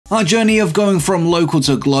Our journey of going from local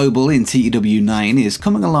to global in TEW IX is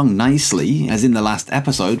coming along nicely, as in the last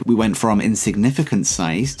episode we went from insignificant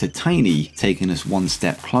size to tiny, taking us one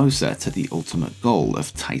step closer to the ultimate goal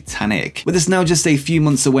of Titanic. With us now just a few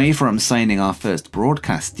months away from signing our first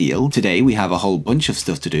broadcast deal, today we have a whole bunch of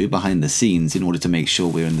stuff to do behind the scenes in order to make sure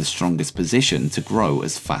we're in the strongest position to grow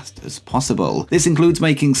as fast as possible. This includes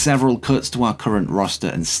making several cuts to our current roster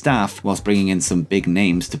and staff, whilst bringing in some big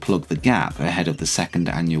names to plug the gap ahead of the second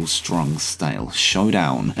annual Strong Style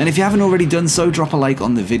Showdown. And if you haven't already done so, drop a like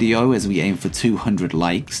on the video as we aim for 200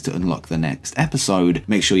 likes to unlock the next episode.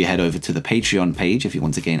 Make sure you head over to the Patreon page if you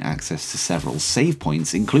want to gain access to several save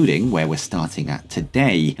points, including where we're starting at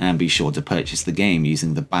today, and be sure to purchase the game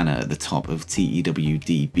using the banner at the top of tewdb.com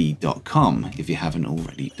if you haven't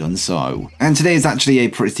already done so. And today is actually a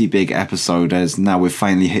pretty big episode, as now we've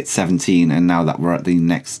finally hit 17, and now that we're at the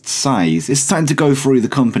next size, it's time to go through the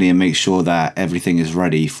company and make sure that everything is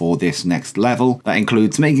ready for this next level. That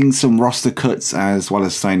includes making some roster cuts as well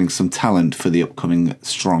as signing some talent for the upcoming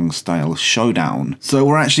Strong Style Showdown. So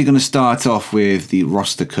we're actually going to start off with the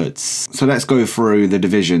roster cuts. So let's go through the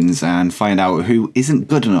divisions and find out who isn't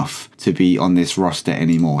good enough to be on this roster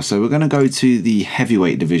anymore. So we're going to go to the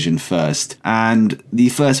heavyweight division first, and the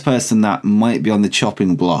first person that might be on the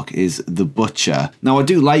chopping block is the Butcher. Now I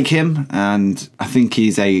do like him and I think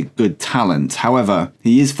he's a good talent. However,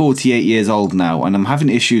 he is 48 years old now and I'm having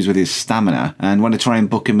issues with his stamina, and when I try and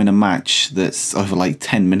book him in a match that's over like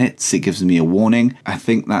 10 minutes, it gives me a warning. I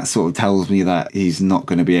think that sort of tells me that he's not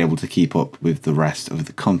going to be able to keep up with the rest of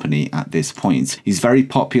the company at this point. He's very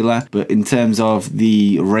popular, but in terms of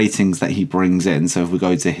the ratings that he brings in, so if we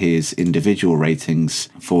go to his individual ratings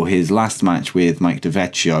for his last match with Mike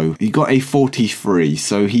DiVecchio, he got a 43,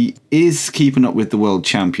 so he is keeping up with the world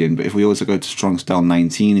champion. But if we also go to Strong Style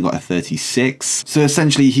 19, he got a 36. So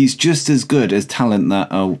essentially he's just as good as talent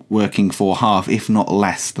that are working for half, if not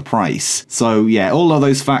less, the price. So yeah, all of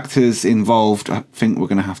those factors involved, I think we're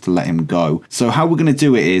going to have to let him go. So how we're going to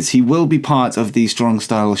do it is, he will be part of the Strong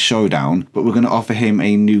Style Showdown, but we're going to offer him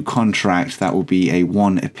a new contract that will be a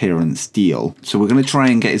one appearance deal. So we're going to try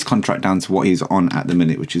and get his contract down to what he's on at the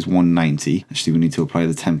minute, which is 190. Actually, we need to apply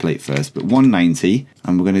the template first, but 190,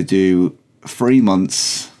 and we're going to do 3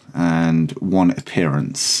 months and 1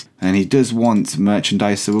 appearance. And he does want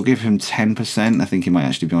merchandise, so we'll give him 10%. I think he might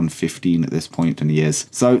actually be on 15 at this point, and he is.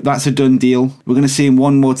 So that's a done deal. We're going to see him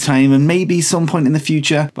one more time, and maybe some point in the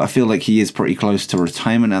future, but I feel like he is pretty close to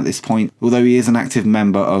retirement at this point. Although he is an active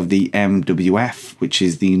member of the MWF, which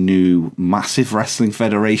is the new massive wrestling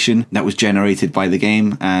federation that was generated by the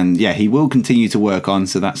game. And yeah, he will continue to work on,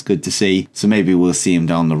 so that's good to see. So maybe we'll see him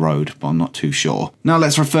down the road, but I'm not too sure. Now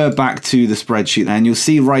let's refer back to the spreadsheet, and you'll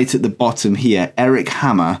see right at the bottom here, Eric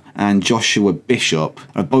Hammer and Joshua Bishop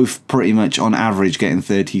are both pretty much on average getting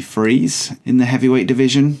 33s in the heavyweight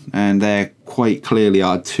division, and they're quite clearly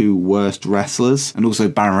our two worst wrestlers. And also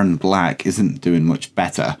Baron Black isn't doing much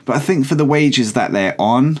better. But I think for the wages that they're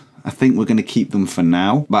on, I think we're going to keep them for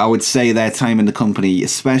now. But I would say their time in the company,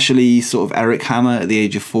 especially sort of Eric Hammer at the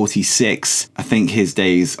age of 46, I think his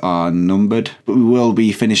days are numbered. But we will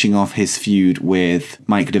be finishing off his feud with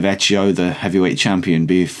Mike DiVecchio, the heavyweight champion,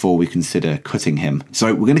 before we consider cutting him.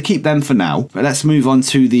 So we're going to keep them for now. But let's move on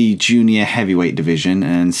to the junior heavyweight division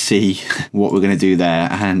and see what we're going to do there.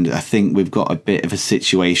 And I think we've got a bit of a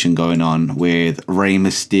situation going on with Rey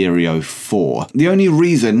Mysterio 4. The only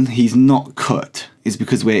reason he's not cut is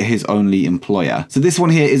because we're his only employer. So this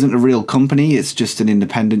one here isn't a real company, it's just an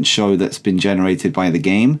independent show that's been generated by the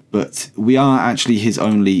game, but we are actually his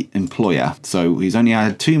only employer. So he's only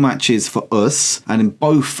had 2 matches for us, and in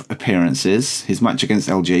both appearances, his match against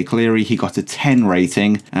LJ Cleary, he got a 10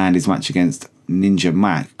 rating, and his match against Ninja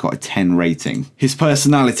Mac got a 10 rating. His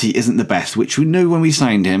personality isn't the best, which we knew when we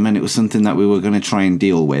signed him, and it was something that we were going to try and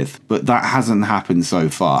deal with, but that hasn't happened so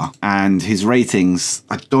far. And his ratings,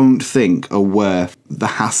 I don't think, are worth the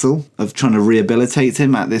hassle of trying to rehabilitate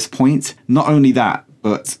him at this point. Not only that,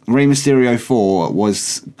 but Rey Mysterio 4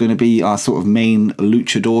 was going to be our sort of main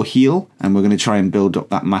luchador heel, and we're going to try and build up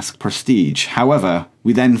that mask prestige. However,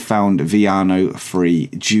 we then found Villano 3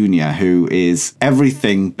 Jr., who is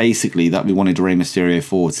everything, basically, that we wanted Rey Mysterio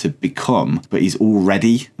 4 to become, but he's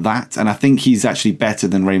already that, and I think he's actually better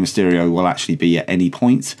than Rey Mysterio will actually be at any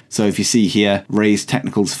point. So if you see here, Rey's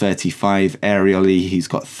technical's 35, aerially he's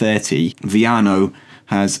got 30, Villano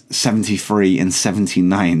has 73 and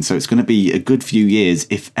 79, so it's going to be a good few years,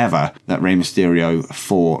 if ever, that Rey Mysterio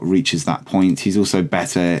 4 reaches that point. He's also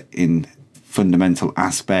better in fundamental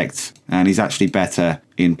aspect, and he's actually better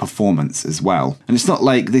in performance as well. And it's not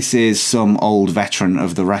like this is some old veteran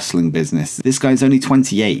of the wrestling business. This guy's only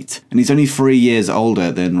 28, and he's only 3 years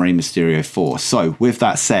older than Rey Mysterio 4. So with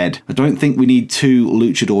that said, I don't think we need 2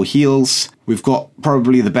 luchador heels. We've got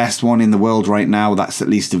probably the best one in the world right now that's at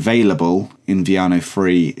least available in Villano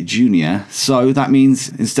 3 Jr. So that means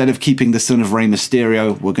instead of keeping the son of Rey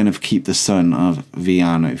Mysterio, we're going to keep the son of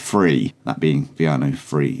Villano 3, that being Villano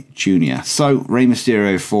 3 Jr. So Rey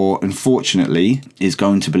Mysterio 4, unfortunately, is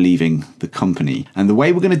going to be leaving the company. And the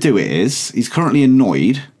way we're going to do it is, he's currently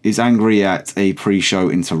annoyed, is angry at a pre-show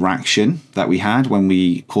interaction that we had when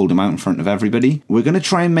we called him out in front of everybody. We're going to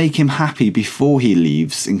try and make him happy before he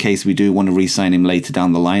leaves, in case we do want to re-sign him later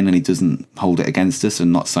down the line and he doesn't hold it against us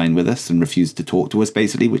and not sign with us and refuse to talk to us,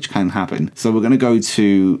 basically, which can happen. So we're going to go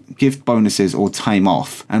to gift bonuses or time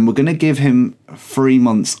off, and we're going to give him 3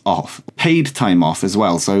 months off, paid time off as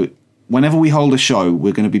well. So whenever we hold a show,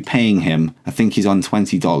 we're going to be paying him, I think he's on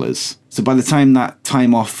 $20. So by the time that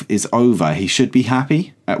time off is over, he should be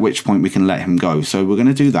happy, at which point we can let him go. So we're going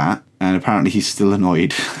to do that. And apparently he's still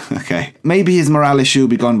annoyed. Okay. Maybe his morale issue will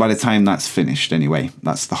be gone by the time that's finished anyway.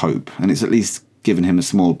 That's the hope. And it's at least given him a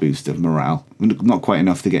small boost of morale. Not quite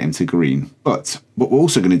enough to get him to green. But what we're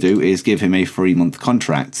also going to do is give him a 3-month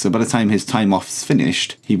contract. So by the time his time off's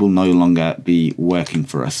finished, he will no longer be working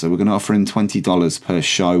for us. So we're going to offer him $20 per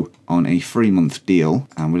show on a 3-month deal.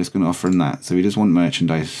 And we're just going to offer him that. So he does want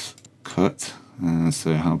merchandise cut.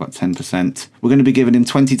 So how about 10%? We're going to be giving him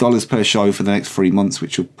 $20 per show for the next 3 months,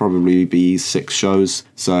 which will probably be 6 shows.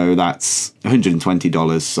 So that's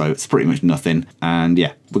 $120. So it's pretty much nothing. And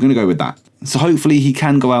yeah, we're going to go with that. So hopefully he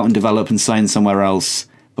can go out and develop and sign somewhere else.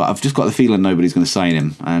 But I've just got the feeling nobody's going to sign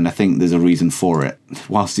him. And I think there's a reason for it.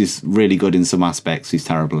 Whilst he's really good in some aspects, he's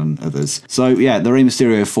terrible in others. So yeah, the Rey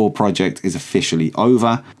Mysterio 4 project is officially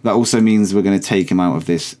over. That also means we're going to take him out of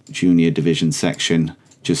this junior division section,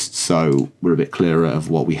 just so we're a bit clearer of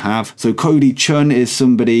what we have. So Cody Chun is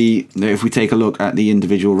somebody that, if we take a look at the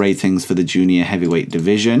individual ratings for the junior heavyweight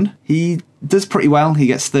division, he does pretty well. He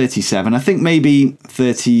gets 37. I think maybe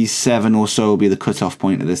 37 or so will be the cutoff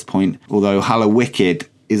point at this point. Although Hala Wicked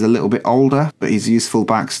is a little bit older, but he's useful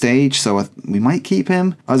backstage, so we might keep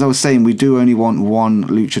him. As I was saying, we do only want 1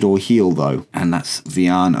 luchador heel though, and that's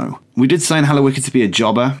Villano. We did sign Hala Wicked to be a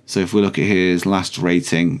jobber, so if we look at his last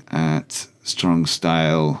rating at Strong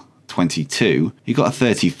Style 22, he got a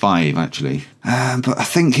 35 actually. But I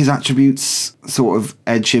think his attributes sort of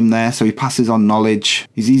edge him there. So he passes on knowledge.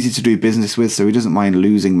 He's easy to do business with, so he doesn't mind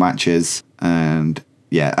losing matches. And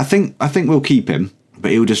yeah, I think we'll keep him,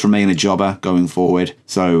 but he'll just remain a jobber going forward.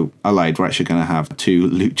 So I lied, we're actually going to have 2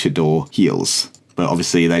 luchador heels. But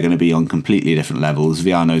obviously they're going to be on completely different levels.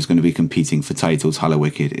 Villano is going to be competing for titles. Hala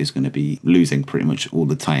Wicked is going to be losing pretty much all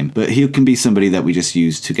the time. But he can be somebody that we just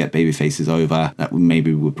use to get baby faces over, that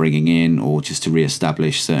maybe we're bringing in, or just to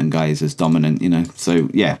re-establish certain guys as dominant, you know. So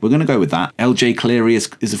yeah, we're going to go with that. LJ Cleary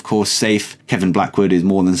is of course safe. Kevin Blackwood is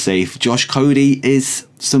more than safe. Josh Cody is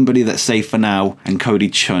somebody that's safe for now. And Cody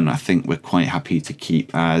Chun, I think we're quite happy to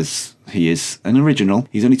keep, as he is an original.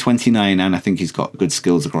 He's only 29 and I think he's got good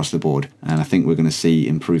skills across the board. And I think we're going to see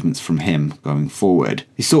improvements from him going forward.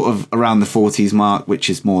 He's sort of around the 40s mark, which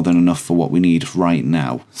is more than enough for what we need right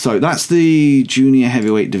now. So that's the junior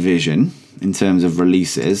heavyweight division in terms of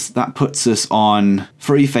releases. That puts us on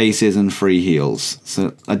 3 faces and 3 heels.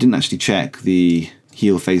 So I didn't actually check the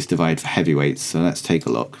heel face divide for heavyweights. So let's take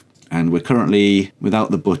a look. And we're currently,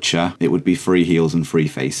 without the Butcher, it would be 3 heels and 3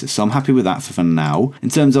 faces. So I'm happy with that for now. In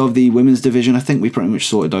terms of the women's division, I think we pretty much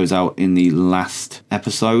sorted those out in the last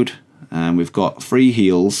episode. And we've got 3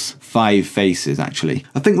 heels, 5 faces, actually.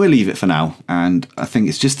 I think we'll leave it for now. And I think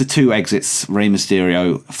it's just the 2 exits, Rey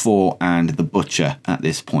Mysterio 4 and the Butcher at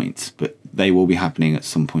this point. But they will be happening at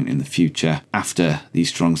some point in the future after the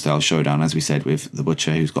Strong Style Showdown, as we said, with the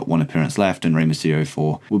Butcher, who's got 1 appearance left, and Rey Mysterio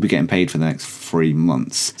 4 will be getting paid for the next 3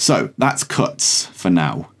 months. So that's cuts for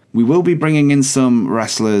now. We will be bringing in some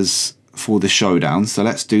wrestlers for the showdown, so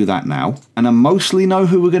let's do that now. And I mostly know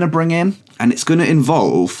who we're going to bring in, and it's going to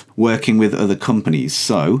involve working with other companies.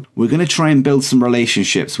 So we're going to try and build some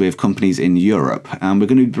relationships with companies in Europe, and we're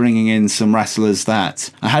going to be bringing in some wrestlers that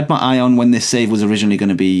I had my eye on when this save was originally going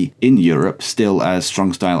to be in Europe, still as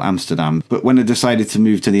Strong Style Amsterdam. But when I decided to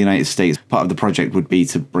move to the United States, part of the project would be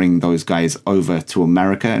to bring those guys over to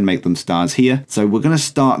America and make them stars here. So we're going to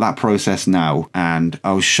start that process now, and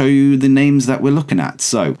I'll show you the names that we're looking at.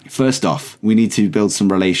 So first off, we need to build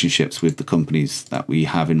some relationships with the companies that we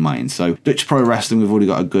have in mind. So Dutch Pro Wrestling, we've already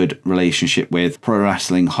got a good relationship with. Pro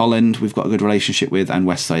Wrestling Holland, we've got a good relationship with. And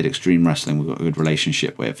Westside Extreme Wrestling, we've got a good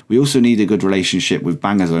relationship with. We also need a good relationship with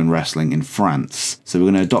Banger Zone Wrestling in France. So we're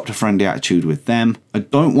going to adopt a friendly attitude with them. I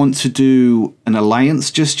don't want to do an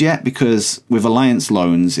alliance just yet, because with alliance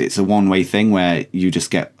loans, it's a one-way thing where you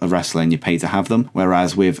just get a wrestler and you pay to have them.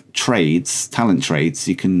 Whereas with trades, talent trades,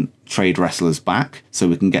 you can trade wrestlers back, so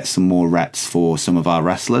we can get some more reps for some of our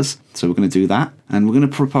wrestlers. So we're going to do that, and we're going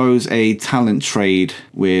to propose a talent trade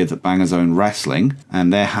with Banger Zone Wrestling,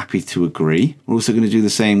 and they're happy to agree. We're also going to do the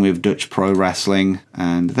same with Dutch Pro Wrestling,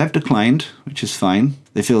 and they've declined, which is fine.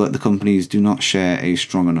 They feel that the companies do not share a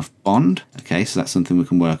strong enough bond. Okay, so that's something we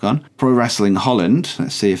can work on. Pro Wrestling Holland,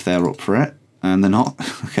 let's see if they're up for it. And they're not.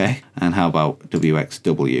 Okay. And how about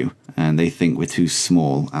WXW? And they think we're too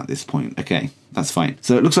small at this point. Okay, that's fine.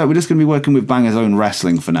 So it looks like we're just going to be working with Banger Zone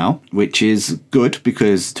Wrestling for now, which is good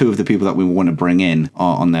because two of the people that we want to bring in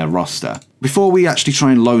are on their roster. Before we actually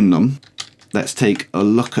try and loan them, let's take a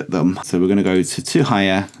look at them. So we're going to go to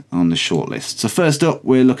higher on the shortlist. So first up,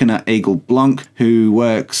 we're looking at Egil Blanc, who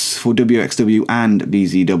works for WXW and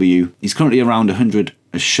BZW. He's currently around 100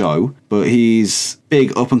 a show, but he's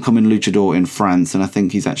big up-and-coming luchador in France, and I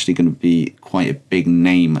think he's actually going to be quite a big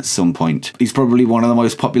name at some point. He's probably one of the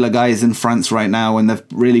most popular guys in France right now, and they've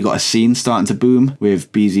really got a scene starting to boom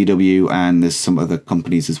with BZW, and there's some other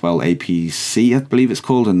companies as well, APC I believe it's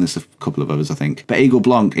called, and there's a couple of others I think. But Egil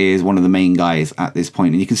Blanc is one of the main guys at this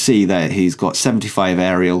point, and you can see that he's got 75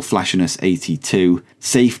 aerial, flashiness 82,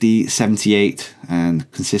 safety 78, and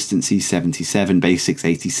consistency 77, basics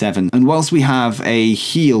 87. And whilst we have a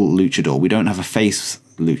heel luchador, we don't have a face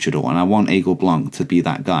luchador, and I want Egil Blanc to be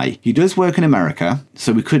that guy. He does work in America,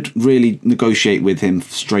 so we could really negotiate with him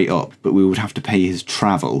straight up, but we would have to pay his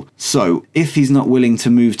travel. So if he's not willing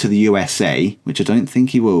to move to the USA, which I don't think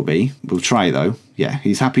he will be, we'll try though. Yeah,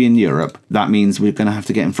 he's happy in Europe. That means we're going to have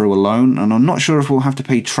to get him through a loan, and I'm not sure if we'll have to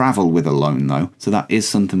pay travel with a loan though. So that is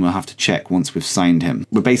something we'll have to check once we've signed him.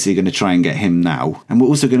 We're basically going to try and get him now. And we're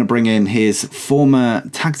also going to bring in his former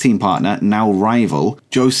tag team partner, now rival,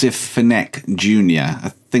 Joseph Finneck Jr. I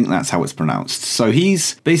think that's how it's pronounced. So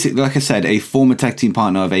he's basically, like I said, a former tag team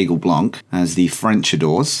partner of Egil Blanc as the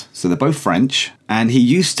Frenchadors. So they're both French. And he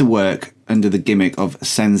used to work under the gimmick of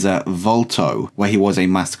Senza Volto, where he was a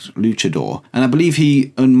masked luchador. And I believe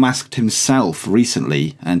he unmasked himself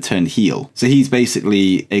recently and turned heel. So he's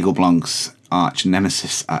basically Egil Blanc's arch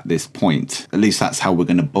nemesis at this point. At least that's how we're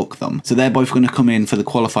going to book them. So they're both going to come in for the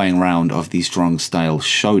qualifying round of the Strong Style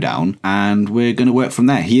Showdown, and we're going to work from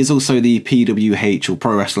there. He is also the PWH, or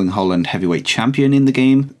Pro Wrestling Holland heavyweight champion in the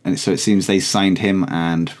game, and so it seems they signed him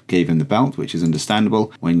and gave him the belt, which is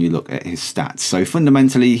understandable when you look at his stats. So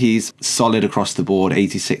fundamentally, he's solid across the board,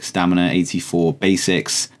 86 stamina, 84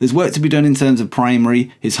 basics. There's work to be done in terms of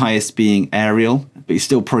primary, his highest being aerial, but he's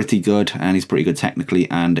still pretty good, and he's pretty good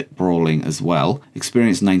technically and brawling as well.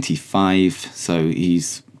 Experience 95, so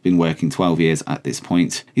he's been working 12 years at this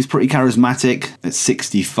point. He's pretty charismatic at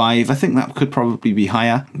 65. I think that could probably be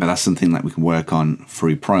higher, but that's something that we can work on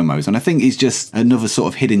through promos. And I think he's just another sort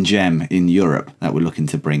of hidden gem in Europe that we're looking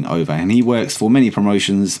to bring over. And he works for many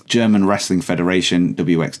promotions, German Wrestling Federation,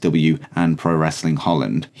 WXW, and Pro Wrestling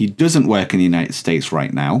Holland. He doesn't work in the United States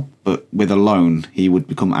right now, but with a loan, he would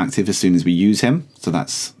become active as soon as we use him. So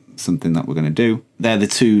that's something that we're going to do. They're the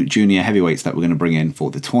two junior heavyweights that we're going to bring in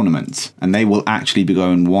for the tournament, and they will actually be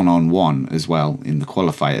going one-on-one as well in the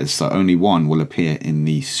qualifiers, so only one will appear in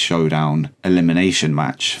the showdown elimination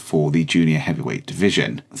match for the junior heavyweight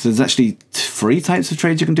division. So there's actually three types of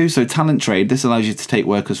trades you can do. So talent trade, this allows you to take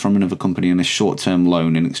workers from another company on a short-term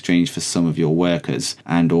loan in exchange for some of your workers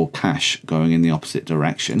and or cash going in the opposite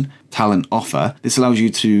direction. Talent offer, this allows you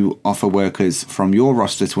to offer workers from your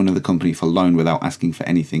roster to another company for loan without asking for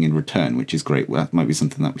anything in return, which is great. Well, that might be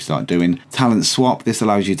something that we start doing. Talent swap, this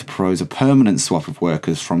allows you to propose a permanent swap of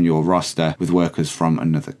workers from your roster with workers from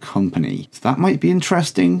another company. So that might be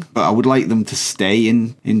interesting, but I would like them to stay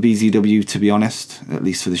in BZW, to be honest, at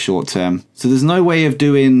least for the short term. So there's no way of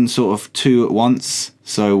doing sort of two at once.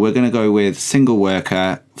 So we're going to go with single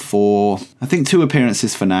worker for, I think, 2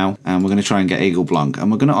 appearances for now. And we're going to try and get Egil Blanc.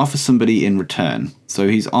 And we're going to offer somebody in return. So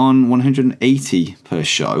he's on 180 per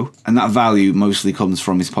show. And that value mostly comes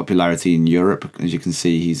from his popularity in Europe. As you can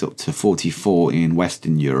see, he's up to 44 in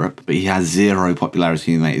Western Europe. But he has 0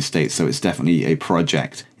 popularity in the United States. So it's definitely a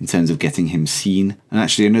project in terms of getting him seen. And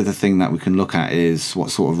actually another thing that we can look at is what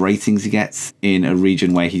sort of ratings he gets in a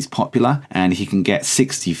region where he's popular, and he can get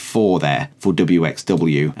 64 there for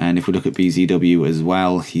WXW. And if we look at BZW as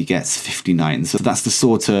well, he gets 59. So that's the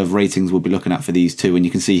sort of ratings we'll be looking at for these two. And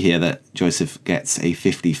you can see here that Joseph gets a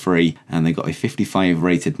 53 and they got a 55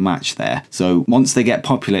 rated match there. So once they get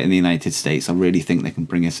popular in the United States, I really think they can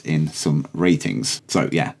bring us in some ratings. So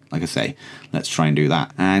yeah, like I say, let's try and do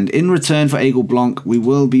that. And in return for Aigle Blanc, we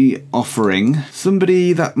will be offering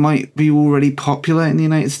somebody that might be already popular in the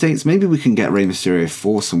United States. Maybe we can get Rey Mysterio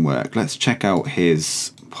for some work. Let's check out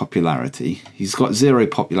his popularity. He's got 0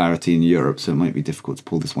 popularity in Europe, so it might be difficult to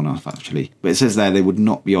pull this one off actually. But it says there they would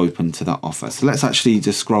not be open to that offer. So let's actually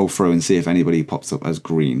just scroll through and see if anybody pops up as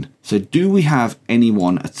green. So do we have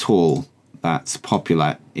anyone at all that's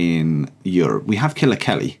popular in Europe? We have Killer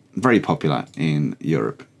Kelly, very popular in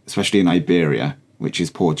Europe, especially in Iberia, which is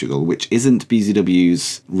Portugal, which isn't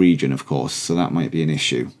BZW's region, of course, so that might be an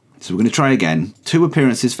issue. So we're going to try again. 2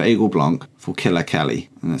 appearances for Aigle Blanc for Killer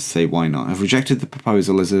Kelly. And let's say why not. I've rejected the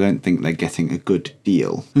proposal as I don't think they're getting a good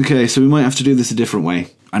deal. Okay, so we might have to do this a different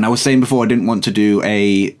way. And I was saying before I didn't want to do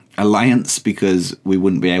a alliance because we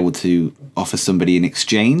wouldn't be able to offer somebody in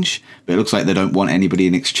exchange. But it looks like they don't want anybody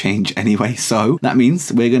in exchange anyway. So that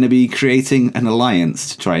means we're going to be creating an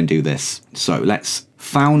alliance to try and do this. So let's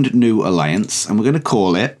found new alliance. And we're going to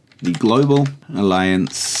call it the Global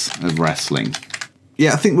Alliance of Wrestling.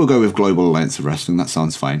 Yeah, I think we'll go with Global Alliance of Wrestling. That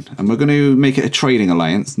sounds fine. And we're going to make it a trading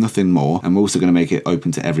alliance, nothing more. And we're also going to make it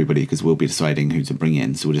open to everybody because we'll be deciding who to bring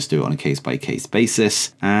in. So we'll just do it on a case-by-case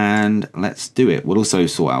basis. And let's do it. We'll also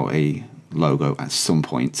sort out a logo at some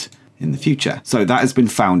point in the future. So that has been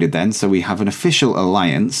founded then. So we have an official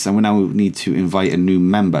alliance and we now need to invite a new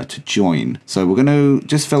member to join. So we're going to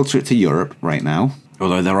just filter it to Europe right now.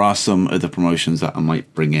 Although there are some other promotions that I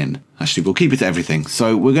might bring in. Actually, we'll keep it to everything.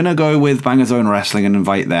 So we're going to go with Bang Zone Wrestling and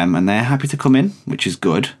invite them. And they're happy to come in, which is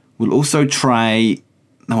good. We'll also try...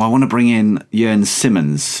 No, I want to bring in Jørn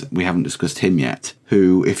Simmons. We haven't discussed him yet.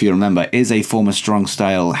 Who, if you remember, is a former Strong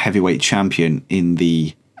Style heavyweight champion in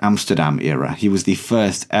the Amsterdam era. He was the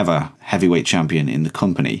first ever heavyweight champion in the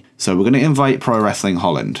company. So we're going to invite Pro Wrestling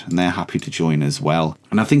Holland and they're happy to join as well.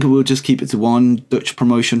 And I think we'll just keep it to one Dutch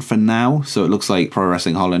promotion for now. So it looks like Pro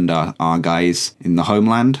Wrestling Holland are our guys in the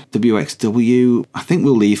homeland. WXW, I think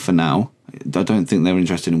we'll leave for now. I don't think they're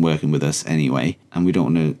interested in working with us anyway. And we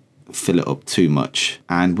don't want to fill it up too much.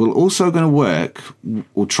 And we're also going to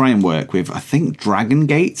we'll try and work with, I think, Dragon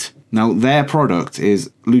Gate. Now, their product is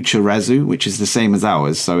Lucha Rezu, which is the same as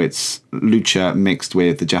ours. So it's Lucha mixed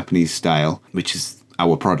with the Japanese style, which is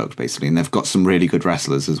our product, basically. And they've got some really good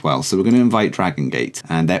wrestlers as well. So we're going to invite Dragon Gate.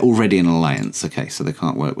 And they're already in an alliance. Okay, so they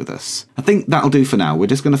can't work with us. I think that'll do for now. We're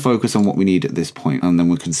just going to focus on what we need at this point, and then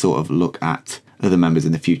we can sort of look at other members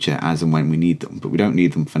in the future as and when we need them. But we don't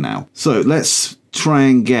need them for now. So let's try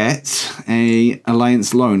and get a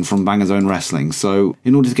alliance loan from Bang Zone Wrestling. So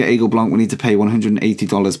in order to get Aigle Blanc, we need to pay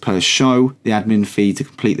 $180 per show. The admin fee to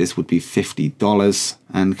complete this would be $50.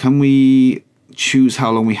 And can we choose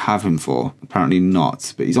how long we have him for? Apparently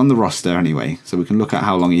not, but he's on the roster anyway, so we can look at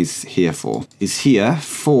how long he's here for. He's here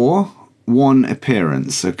for 1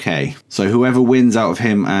 appearance. Okay, so whoever wins out of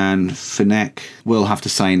him and Fennec will have to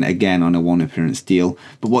sign again on a 1 appearance deal.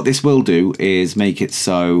 But what this will do is make it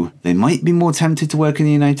so they might be more tempted to work in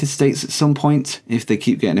the United States at some point if they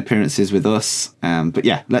keep getting appearances with us. But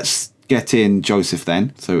yeah, let's get in Joseph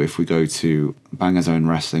then. So if we go to Bang Zone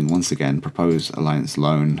Wrestling, once again, propose alliance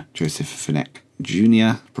loan, Joseph Fennec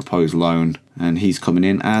Jr., propose loan, and he's coming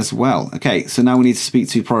in as well. Okay, so now we need to speak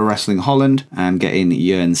to Pro Wrestling Holland and get in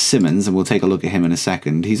Jørn Simmons, and we'll take a look at him in a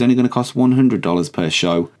second. He's only going to cost $100 per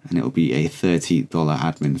show, and it'll be a $30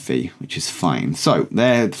 admin fee, which is fine. So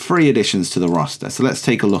they're 3 additions to the roster. So let's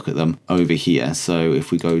take a look at them over here. So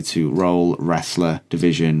if we go to Role, Wrestler,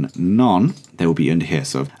 Division, None, they will be under here.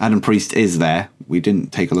 So Adam Priest is there. We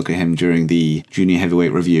didn't take a look at him during the junior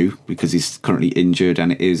heavyweight review because he's currently injured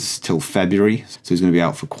and it is till February. So he's going to be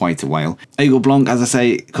out for quite a while. Aigle Blanc, as I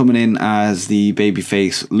say, coming in as the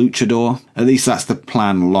babyface luchador. At least that's the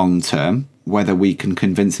plan long term. Whether we can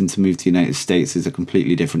convince him to move to the United States is a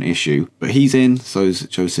completely different issue. But he's in, so is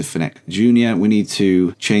Joseph Fennec Jr. We need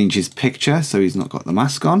to change his picture so he's not got the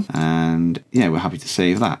mask on. And yeah, we're happy to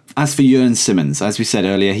save that. As for Jørn Simmons, as we said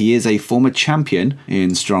earlier, he is a former champion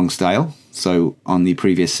in Strong Style. So on the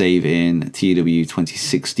previous save in TEW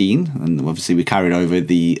 2016, and obviously we carried over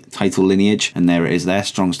the title lineage, and there it is there,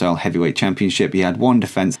 Strong Style Heavyweight Championship. He had 1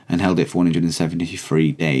 defense and held it for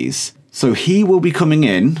 173 days. So he will be coming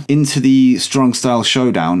into the Strong Style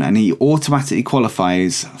Showdown, and he automatically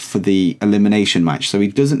qualifies for the elimination match. So he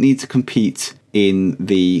doesn't need to compete in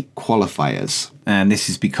the qualifiers. And this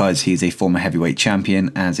is because he's a former heavyweight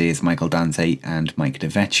champion, as is Michael Dante and Mike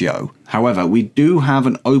DiVecchio. However, we do have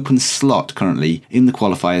an open slot currently in the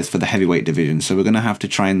qualifiers for the heavyweight division, so we're going to have to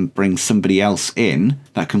try and bring somebody else in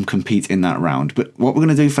that can compete in that round. But what we're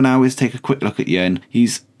going to do for now is take a quick look at Yearn.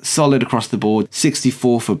 He's solid across the board,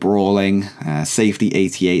 64 for brawling, safety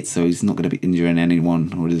 88, so he's not going to be injuring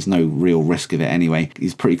anyone, or there's no real risk of it anyway.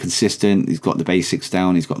 He's pretty consistent, he's got the basics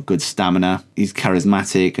down, he's got good stamina, he's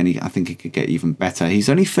charismatic, and I think he could get even better. He's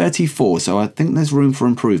only 34, so I think there's room for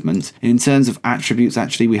improvement. In terms of attributes,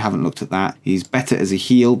 actually, we haven't looked at that. He's better as a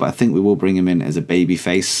heel, but I think we will bring him in as a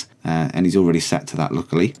babyface. And he's already set to that,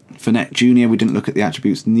 luckily. Fournette Jr., we didn't look at the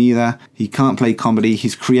attributes neither. He can't play comedy.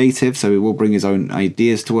 He's creative, so he will bring his own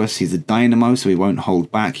ideas to us. He's a dynamo, so he won't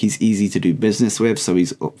hold back. He's easy to do business with, so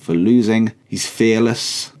he's up for losing. He's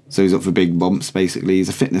fearless, so he's up for big bumps, basically. He's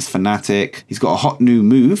a fitness fanatic. He's got a hot new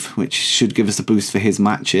move, which should give us a boost for his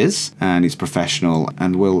matches. And he's professional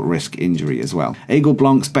and will risk injury as well. Eagle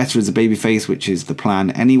Blanc's better as a babyface, which is the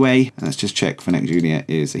plan anyway. And let's just check Fournette Jr.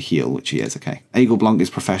 is a heel, which he is, okay. Eagle Blanc is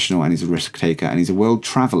professional and he's a risk taker and he's a world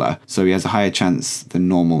traveller, so he has a higher chance than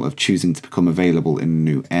normal of choosing to become available in a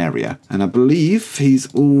new area. And I believe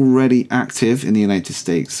he's already active in the United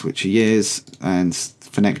States, which he is, and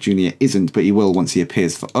Fournette Jr. isn't, but he will once he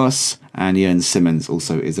appears for us. And Yearn Simmons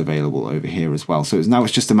also is available over here as well. So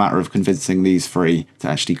it's just a matter of convincing these three to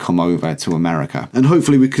actually come over to America. And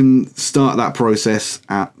hopefully we can start that process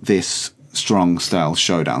at this Strong Style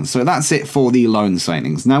Showdown. So that's it for the loan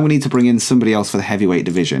signings. Now we need to bring in somebody else for the heavyweight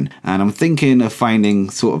division. And I'm thinking of finding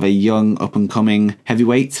sort of a young up-and-coming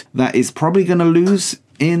heavyweight that is probably going to lose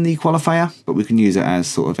in the qualifier, but we can use it as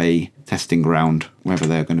sort of a testing ground, whether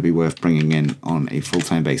they're going to be worth bringing in on a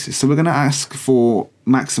full-time basis. So we're going to ask for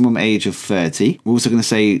maximum age of 30. We're also going to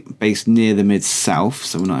say based near the Mid-South,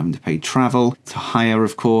 so we're not having to pay travel. To hire,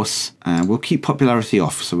 of course, and we'll keep popularity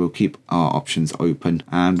off, so we'll keep our options open.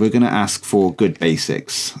 And we're going to ask for good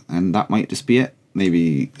basics, and that might just be it.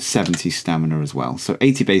 Maybe 70 stamina as well. So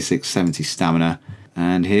 80 basics, 70 stamina.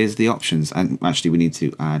 And here's the options. And actually we need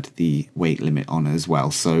to add the weight limit on as well.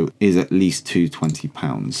 So is at least 220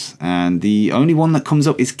 pounds. And the only one that comes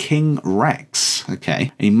up is King Rex.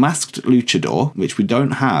 Okay. A masked luchador, which we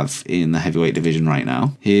don't have in the heavyweight division right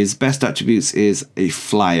now. His best attributes is a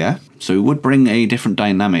flyer. So he would bring a different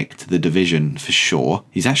dynamic to the division for sure.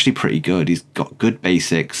 He's actually pretty good. He's got good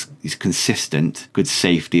basics. He's consistent. Good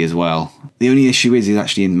safety as well. The only issue is he's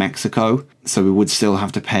actually in Mexico. So we would still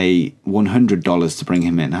have to pay $100 to bring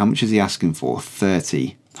him in. How much is he asking for?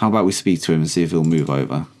 30. How about we speak to him and see if he'll move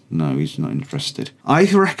over? No, he's not interested. I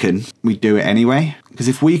reckon we do it anyway, because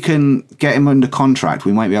if we can get him under contract,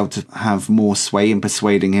 we might be able to have more sway in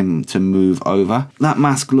persuading him to move over. That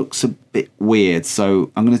mask looks a bit weird,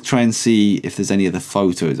 so I'm going to try and see if there's any other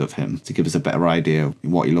photos of him to give us a better idea of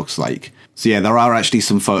what he looks like. So yeah, there are actually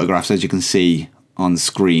some photographs, as you can see on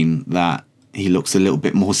screen, that he looks a little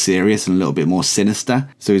bit more serious and a little bit more sinister.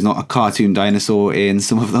 So he's not a cartoon dinosaur in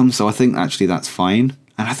some of them, so I think actually that's fine.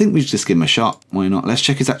 And I think we should just give him a shot. Why not? Let's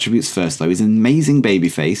check his attributes first, though. He's an amazing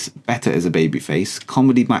babyface, better as a babyface,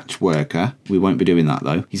 comedy match worker. We won't be doing that,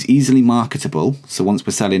 though. He's easily marketable, so once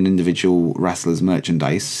we're selling individual wrestlers'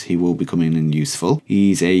 merchandise, he will be coming in useful.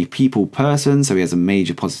 He's a people person, so he has a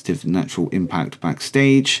major positive natural impact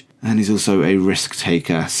backstage. And he's also a risk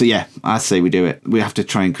taker. So yeah, I'd say we do it. We have to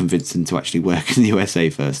try and convince him to actually work in the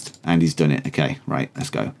USA first. And he's done it. Okay, right,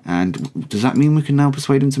 let's go. And does that mean we can now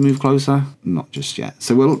persuade him to move closer? Not just yet.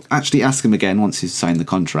 So we'll actually ask him again once he's signed the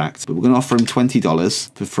contract. But we're going to offer him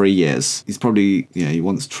 $20 for 3 years. He's probably, yeah, he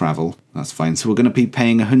wants travel. That's fine. So we're going to be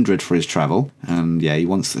paying 100 for his travel. And yeah, he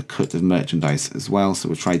wants a cut of merchandise as well. So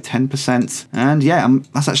we'll try 10%. And yeah,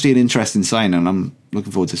 that's actually an interesting sign. And I'm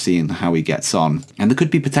looking forward to seeing how he gets on. And there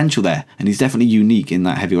could be potential there. And he's definitely unique in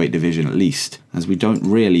that heavyweight division at least, as we don't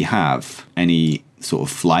really have any sort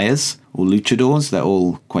of flyers or luchadors. They're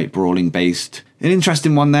all quite brawling based. An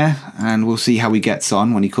interesting one there, and we'll see how he gets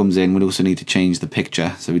on when he comes in. We'll also need to change the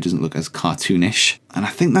picture so he doesn't look as cartoonish. And I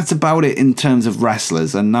think that's about it in terms of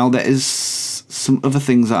wrestlers. And now there is some other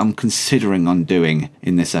things that I'm considering on doing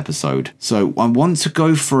in this episode. So I want to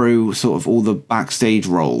go through sort of all the backstage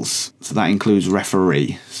roles. So that includes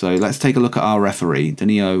referee. So let's take a look at our referee,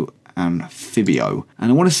 Danilo Amphibio.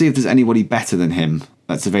 And I want to see if there's anybody better than him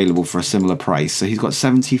that's available for a similar price. So he's got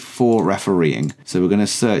 74 refereeing. So we're going to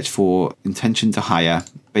search for intention to hire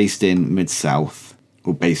based in Mid-South,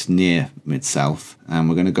 or based near Mid-South. And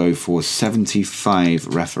we're going to go for 75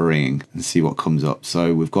 refereeing and see what comes up.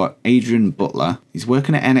 So we've got Adrian Butler. He's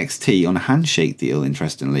working at NXT on a handshake deal,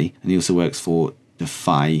 interestingly. And he also works for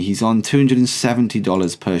Defy. He's on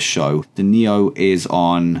 $270 per show. The Neo is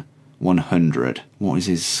on 100. What is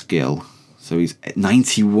his skill? So he's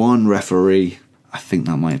 91 referee. I think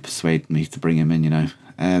that might persuade me to bring him in, you know.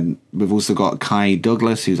 We've also got Kai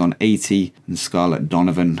Douglas, who's on 80, and Scarlett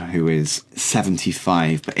Donovan, who is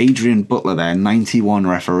 75. But Adrian Butler there, 91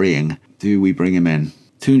 refereeing. Do we bring him in?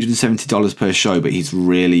 $270 per show, but he's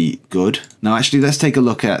really good. Now, actually, let's take a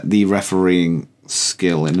look at the refereeing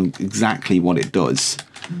skill and exactly what it does,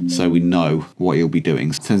 so we know what he'll be doing.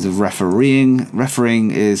 In terms of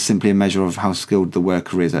refereeing is simply a measure of how skilled the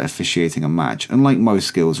worker is at officiating a match. Unlike most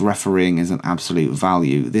skills, refereeing is an absolute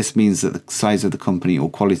value. This means that the size of the company or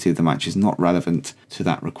quality of the match is not relevant to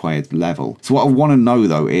that required level. So what I want to know,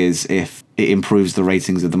 though, is if it improves the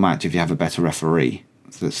ratings of the match if you have a better referee.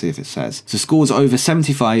 So let's see if it says. So scores over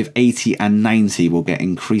 75, 80 and 90 will get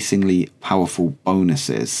increasingly powerful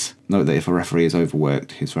bonuses. Note that if a referee is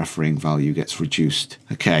overworked, his refereeing value gets reduced.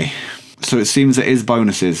 Okay, so it seems there is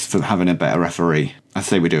bonuses for having a better referee. I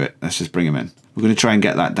say we do it. Let's just bring him in. We're going to try and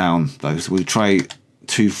get that down, though. So we'll try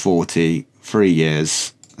 240, 3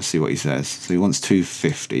 years. Let's see what he says. So he wants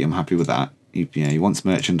 250. I'm happy with that. Yeah, he wants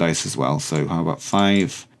merchandise as well. So how about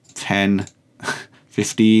 5, 10,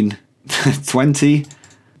 15, 20?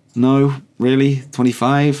 No, really?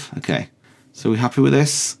 25? Okay. So we're happy with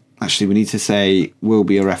this? Actually, we need to say, will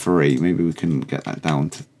be a referee. Maybe we can get that down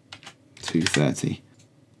to 230.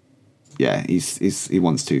 Yeah, he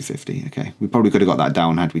wants 250. Okay. We probably could have got that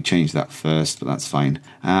down had we changed that first, but that's fine.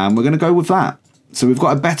 We're going to go with that. So we've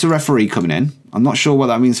got a better referee coming in. I'm not sure what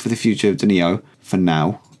that means for the future of Danilo for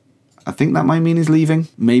now. I think that might mean he's leaving.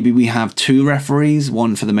 Maybe we have 2 referees,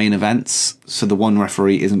 one for the main events, so the one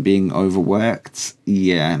referee isn't being overworked.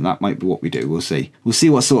 Yeah, that might be what we do. We'll see. We'll see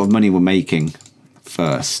what sort of money we're making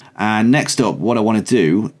first. And next up, what I want to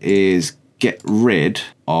do is get rid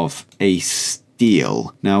of a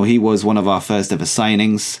Steele. Now, he was one of our first ever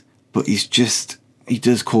signings, but he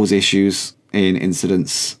does cause issues in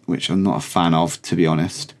incidents, which I'm not a fan of, to be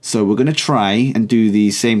honest. So we're going to try and do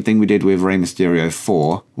the same thing we did with Rey Mysterio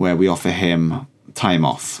 4, where we offer him time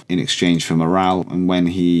off in exchange for morale, and when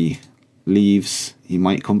he leaves, he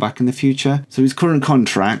might come back in the future. So his current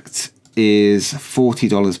contract is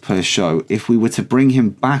 $40 per show. If we were to bring him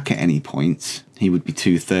back at any point, he would be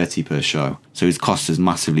 $230 per show. So his cost has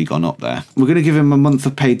massively gone up there. We're going to give him a month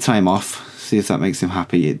of paid time off. See if that makes him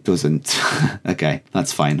happy. It doesn't. Okay,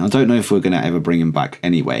 that's fine. I don't know if we're going to ever bring him back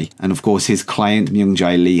anyway. And of course, his client,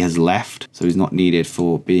 Myung-Jae Lee, has left, so he's not needed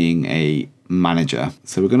for being a manager.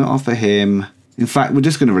 So we're going to offer him... In fact, we're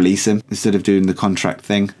just going to release him instead of doing the contract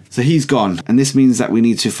thing. So he's gone, and this means that we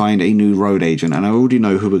need to find a new road agent, and I already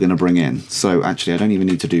know who we're going to bring in. So actually, I don't even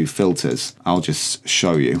need to do filters. I'll just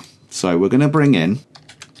show you. So we're going to bring in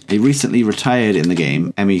a recently retired in the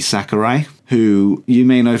game, Emi Sakurai, who you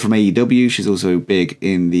may know from AEW. She's also big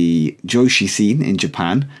in the Joshi scene in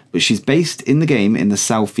Japan, but she's based in the game in the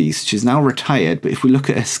Southeast. She's now retired, but if we look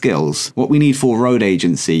at her skills, what we need for road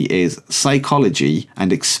agency is psychology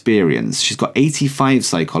and experience. She's got 85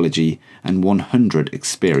 psychology and 100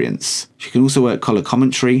 experience. She can also work color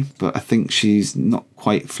commentary, but I think she's not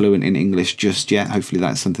quite fluent in English just yet. Hopefully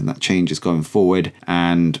that's something that changes going forward.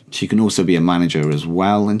 And she can also be a manager as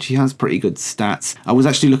well, and she has pretty good stats. I was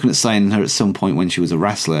actually looking at signing her at some point when she was a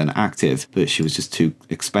wrestler and active, but she was just too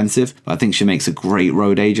expensive. But I think she makes a great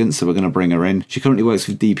road agent, so we're going to bring her in. She currently works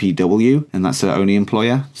with DPW, and that's her only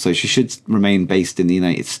employer, so she should remain based in the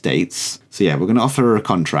United States. So yeah, we're going to offer her a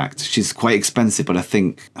contract. She's quite expensive, but I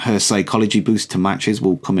think her psychology boost to matches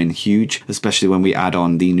will come in huge, especially when we add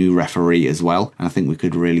on the new referee as well. And I think we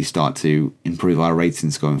could really start to improve our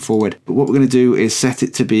ratings going forward. But what we're going to do is set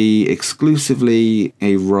it to be exclusively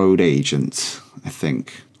a road agent, I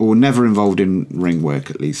think. Or never involved in ring work,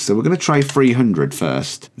 at least. So we're going to try 300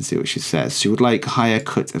 first and see what she says. She would like higher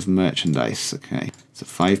cut of merchandise. Okay, so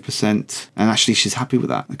 5%. And actually, she's happy with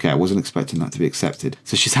that. Okay, I wasn't expecting that to be accepted.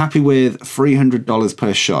 So she's happy with $300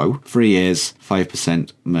 per show, 3 years,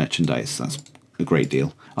 5% merchandise. That's a great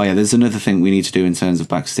deal. Oh yeah, there's another thing we need to do in terms of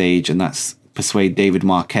backstage, and that's persuade David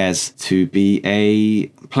Marquez to be a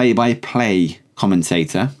play-by-play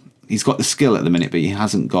commentator. He's got the skill at the minute, but he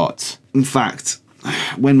hasn't got... In fact...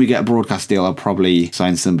 when we get a broadcast deal, I'll probably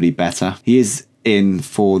sign somebody better. He is in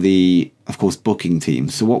for the, of course, booking team.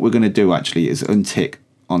 So what we're going to do actually is untick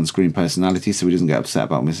on-screen personality so he doesn't get upset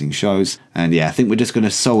about missing shows. And yeah, I think we're just going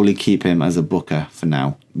to solely keep him as a booker for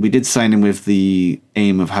now. We did sign him with the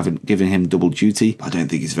aim of giving him double duty, but I don't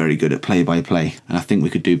think he's very good at play-by-play, and I think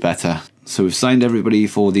we could do better. So we've signed everybody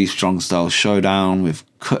for the Strong Style Showdown. We've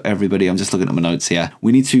cut everybody. I'm just looking at my notes here.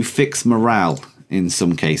 We need to fix morale in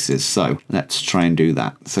some cases. So let's try and do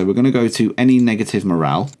that. So we're going to go to any negative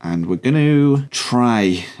morale and we're going to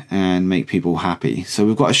try and make people happy. So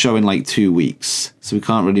we've got a show in like 2 weeks. So we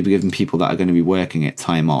can't really be giving people that are going to be working it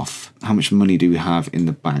time off. How much money do we have in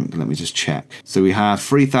the bank? Let me just check. So we have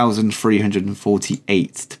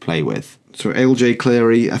 3,348 to play with. So LJ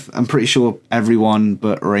Cleary, I'm pretty sure everyone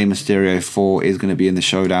but Rey Mysterio 4 is going to be in the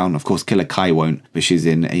showdown. Of course, Killer Kai won't, but she's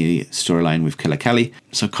in a storyline with Killer Kelly.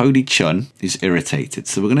 So Cody Chun is irritated.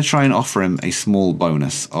 So we're going to try and offer him a small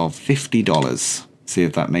bonus of $50. See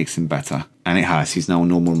if that makes him better. And it has. He's now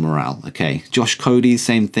normal morale. Okay. Josh Cody,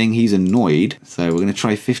 same thing. He's annoyed. So we're going to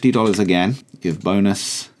try $50 again. Give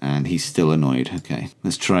bonus. And he's still annoyed. Okay.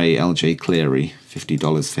 Let's try LJ Cleary.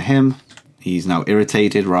 $50 for him. He's now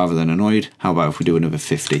irritated rather than annoyed. How about if we do another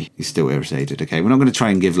 50? He's still irritated. Okay, we're not going to try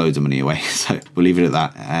and give loads of money away, so we'll leave it at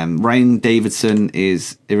that. Ryan Davidson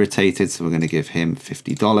is irritated, so we're going to give him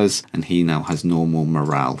 $50, and he now has normal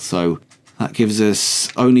morale. So that gives us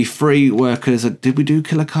only 3 workers. Did we do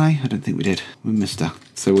Killer Kai? I don't think we did. We missed her.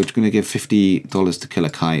 So we're going to give $50 to Killer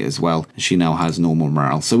Kai as well. She now has normal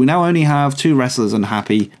morale. So we now only have 2 wrestlers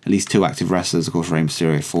unhappy, at least 2 active wrestlers. Of course, Rey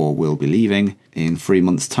Mysterio 4 will be leaving in 3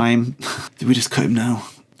 months' time. Did we just cut him now?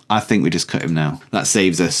 I think we just cut him now. That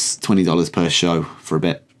saves us $20 per show for a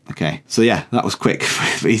bit. Okay, so yeah, that was quick,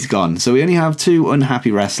 but he's gone. So we only have 2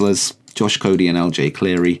 unhappy wrestlers, Josh Cody and LJ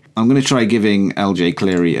Cleary. I'm going to try giving LJ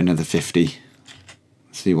Cleary another 50.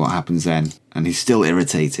 See what happens then. And he's still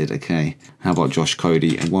irritated. Okay. How about Josh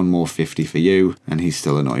Cody? And 1 more 50 for you. And he's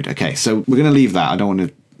still annoyed. Okay. So we're going to leave that. I don't want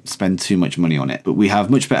to spend too much money on it. But we have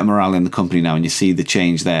much better morale in the company now. And you see the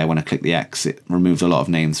change there when I click the X. It removed a lot of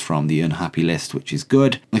names from the unhappy list, which is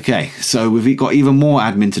good. Okay. So we've got even more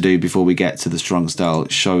admin to do before we get to the Strong Style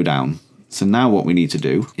Showdown. So now what we need to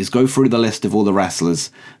do is go through the list of all the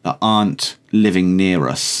wrestlers that aren't living near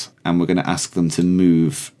us. And we're going to ask them to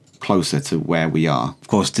move closer to where we are, of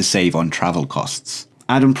course, to save on travel costs.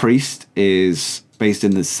 Adam Priest is based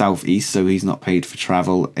in the southeast, so he's not paid for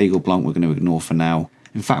travel. Eagle Blanc we're going to ignore for now.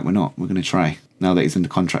 In fact, we're not. We're going to try. Now that he's under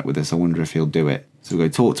contract with us, I wonder if he'll do it. So we go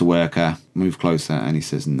talk to worker, move closer, and he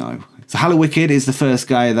says no. So Hallowicked is the first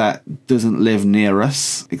guy that doesn't live near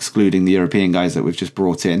us, excluding the European guys that we've just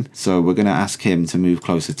brought in. So we're going to ask him to move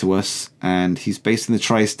closer to us, and he's based in the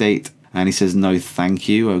Tri-State. And he says, no, thank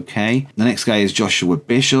you. Okay. The next guy is Joshua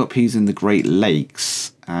Bishop. He's in the Great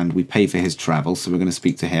Lakes and we pay for his travel. So we're going to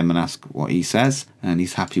speak to him and ask what he says. And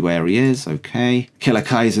he's happy where he is. Okay. Killer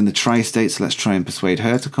Kai is in the Tri-State. So let's try and persuade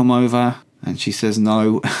her to come over. And she says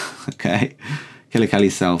no. Okay. Killer Kelly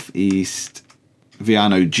Southeast.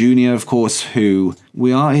 Viano Jr., of course, who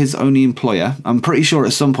we are his only employer. I'm pretty sure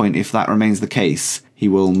at some point, if that remains the case, he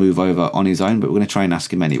will move over on his own. But we're going to try and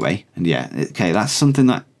ask him anyway. And yeah, okay, that's something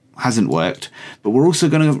that hasn't worked, but we're also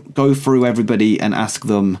going to go through everybody and ask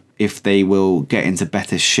them if they will get into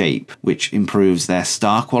better shape, which improves their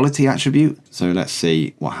star quality attribute. So let's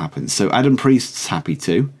see what happens. So Adam Priest's happy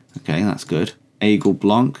too. Okay, that's good. Eagle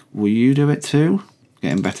Blanc, will you do it too?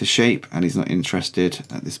 Get in better shape, and he's not interested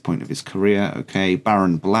at this point of his career. Okay,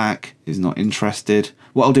 Baron Black is not interested.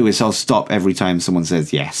 What I'll do is I'll stop every time someone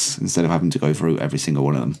says yes, instead of having to go through every single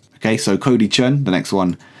one of them. Okay, so Cody Chun, the next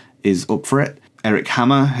one, is up for it. Eric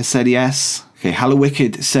Hammer has said yes. Okay,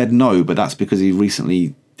 Hallowicked said no, but that's because he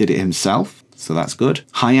recently did it himself, so that's good.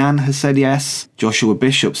 Hyan has said yes. Joshua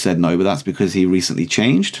Bishop said no, but that's because he recently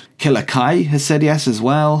changed. Killer Kai has said yes as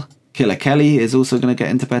well. Killer Kelly is also going to get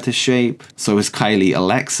into better shape. So is Kylie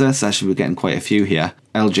Alexa. So actually we're getting quite a few here.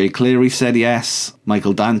 LJ Cleary said yes.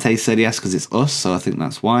 Michael Dante said yes because it's us, so I think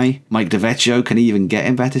that's why. Mike DeVecchio, can he even get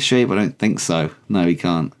in better shape? I don't think so. No, he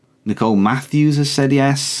can't. Nicole Matthews has said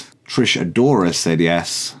yes. Trish Adora said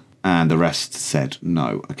yes, and the rest said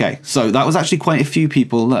no. Okay, so that was actually quite a few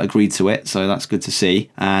people that agreed to it, so that's good to see.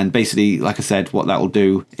 And basically, like I said, what that will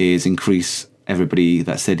do is increase everybody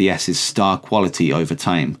that said yes's star quality over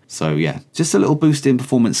time. So yeah, just a little boost in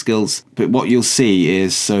performance skills. But what you'll see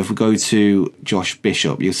is, so if we go to Josh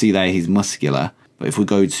Bishop, you'll see there he's muscular. But if we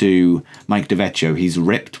go to Mike DeVecchio, he's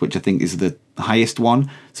ripped, which I think is the highest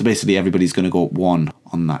one. So basically everybody's going to go up 1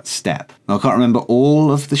 on that step. Now I can't remember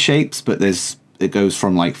all of the shapes, but it goes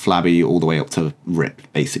from like flabby all the way up to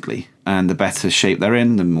ripped, basically. And the better shape they're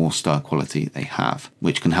in, the more star quality they have,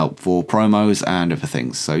 which can help for promos and other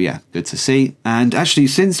things. So yeah, good to see. And actually,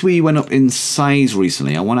 since we went up in size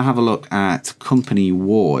recently, I want to have a look at Company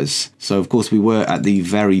Wars. So of course we were at the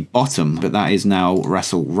very bottom, but that is now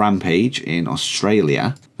Wrestle Rampage in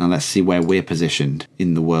Australia. Now let's see where we're positioned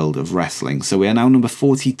in the world of wrestling. So we are now number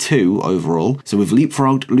 42 overall. So we've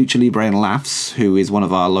leapfrogged Lucha Libre and Laughs, who is one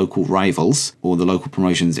of our local rivals, or the local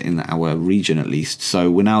promotions in our region at least. So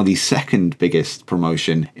we're now the second biggest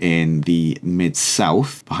promotion in the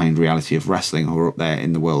Mid-South, behind Reality of Wrestling, who are up there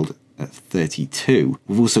in the world at 32.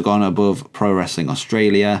 We've also gone above Pro Wrestling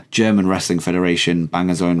Australia, German Wrestling Federation,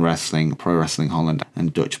 Bangor Zone Wrestling, Pro Wrestling Holland,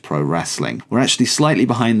 and Dutch Pro Wrestling. We're actually slightly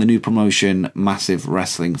behind the new promotion, Massive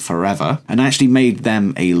Wrestling Forever, and I actually made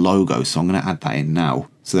them a logo, so I'm going to add that in now.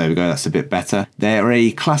 So there we go, that's a bit better. They're a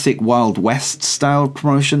classic Wild West style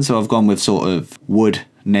promotion, so I've gone with sort of wood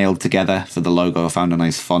nailed together for the logo. I found a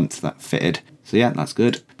nice font that fitted. So yeah, that's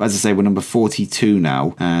good. But as I say, we're number 42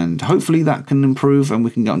 now, and hopefully that can improve and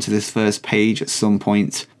we can get onto this first page at some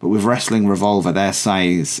point. But with Wrestling Revolver, their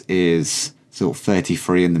size is sort of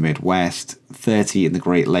 33 in the Midwest, 30 in the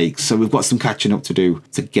Great Lakes. So we've got some catching up to do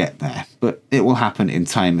to get there. But it will happen in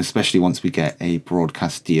time, especially once we get a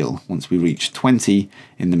broadcast deal, once we reach 20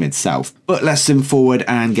 in the Mid-South. But let's sim forward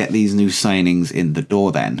and get these new signings in the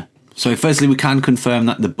door then. So firstly, we can confirm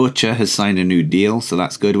that the Butcher has signed a new deal, so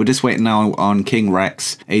that's good. We're just waiting now on King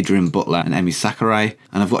Rex, Adrian Butler, and Emi Sakurai.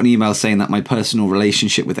 And I've got an email saying that my personal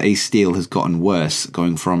relationship with Ace Steel has gotten worse,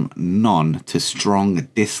 going from none to strong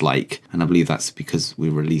dislike. And I believe that's because we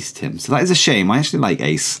released him. So that is a shame. I actually like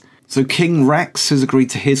Ace. So King Rex has agreed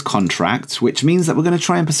to his contract, which means that we're going to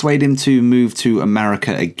try and persuade him to move to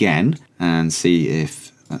America again and see if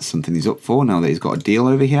that's something he's up for now that he's got a deal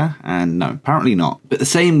over here. And no, apparently not. But the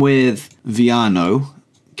same with Viano.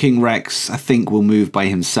 King Rex, I think, will move by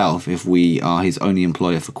himself if we are his only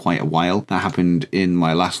employer for quite a while. That happened in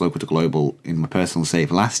my last Local to Global in my personal save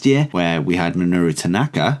last year, where we had Minoru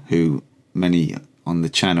Tanaka, who many on the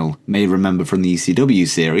channel may remember from the ECW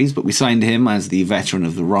series, but we signed him as the veteran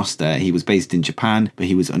of the roster. He was based in Japan, but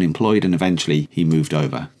he was unemployed, and eventually he moved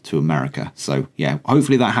over to America. So yeah,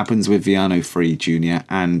 hopefully that happens with Viano Free Jr.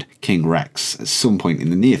 and King Rex at some point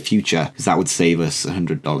in the near future, because that would save us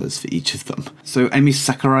 $100 for each of them. So Emi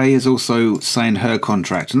Sakurai has also signed her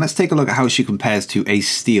contract, and let's take a look at how she compares to Ace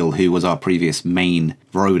Steel, who was our previous main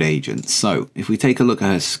road agent. So if we take a look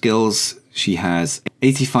at her skills, she has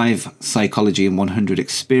 85 psychology and 100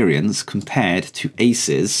 experience compared to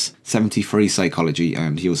Ace's 73 psychology,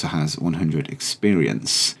 and he also has 100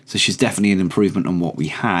 experience. So she's definitely an improvement on what we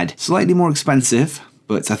had. Slightly more expensive,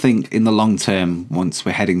 but I think in the long term, once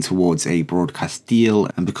we're heading towards a broadcast deal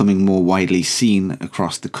and becoming more widely seen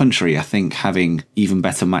across the country, I think having even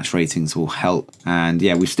better match ratings will help. And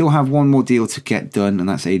yeah, we still have one more deal to get done, and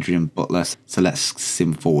that's Adrian Butler. So let's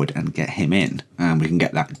sim forward and get him in, and we can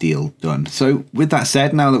get that deal done. So with that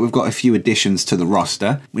said, now that we've got a few additions to the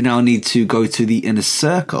roster, we now need to go to the inner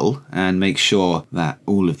circle and make sure that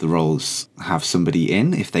all of the roles have somebody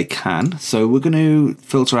in if they can. So we're going to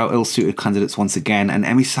filter out ill-suited candidates once again, and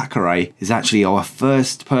Emi Sakurai is actually our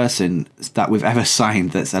first person that we've ever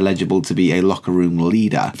signed that's eligible to be a locker room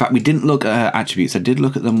leader. In fact, we didn't look at her attributes. I did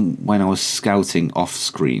look at them when I was scouting off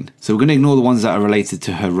screen. So we're going to ignore the ones that are related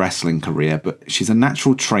to her wrestling career, but she's a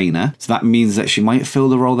natural trainer. So that means that she might fill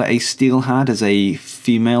the role that Ace Steel had as a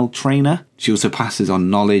female trainer. She also passes on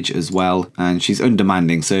knowledge as well, and she's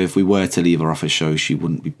undemanding, so if we were to leave her off a show, she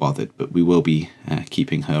wouldn't be bothered, but we will be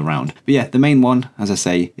keeping her around. But yeah, the main one, as I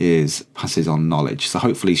say, is passes on knowledge, so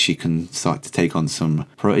hopefully she can start to take on some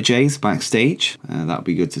proteges backstage. That would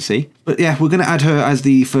be good to see. But yeah, we're going to add her as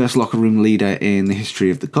the first locker room leader in the history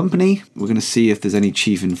of the company. We're going to see if there's any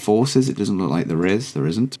chief enforcers. It doesn't look like there is. There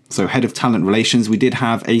isn't. So head of talent relations, we did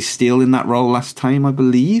have Ace Steel in that role last time, I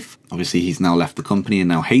believe. Obviously, he's now left the company and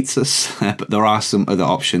now hates us, but there are some other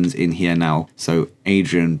options in here now. So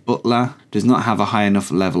Adrian Butler does not have a high enough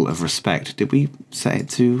level of respect. Did we set it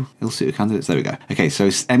to ill-suited candidates? There we go. Okay, so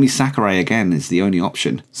Emi Sakurai again is the only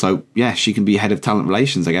option. So yeah, she can be head of talent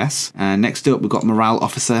relations, I guess. And next up, we've got morale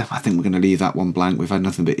officer. I think we're going to leave that one blank. We've had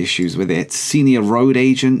nothing but issues with it. Senior road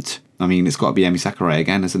agent. I mean, it's got to be Emi Sakurai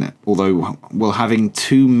again, isn't it? Although, will having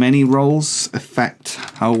too many roles affect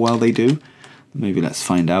how well they do? Maybe let's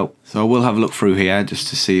find out. So I will have a look through here just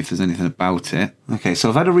to see if there's anything about it. Okay, so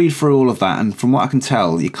I've had a read through all of that, and from what I can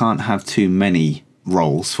tell, you can't have too many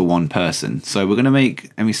roles for one person. So we're going to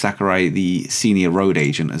make Emi Sakurai the senior road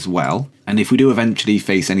agent as well. And if we do eventually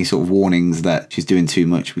face any sort of warnings that she's doing too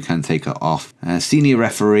much, we can take her off. Senior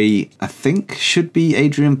referee, I think, should be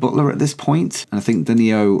Adrian Butler at this point. And I think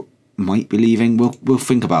Danio might be leaving. We'll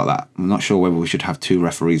think about that. I'm not sure whether we should have two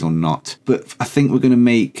referees or not, but I think we're going to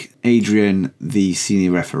make Adrian the senior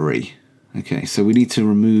referee. Okay, so we need to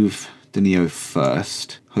remove Danio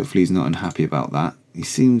first. Hopefully he's not unhappy about that. He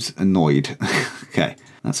seems annoyed. Okay,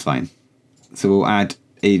 that's fine. So we'll add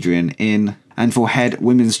Adrian in. And for head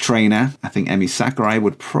women's trainer, I think Emi Sakurai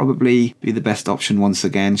would probably be the best option once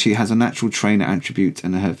again. She has a natural trainer attribute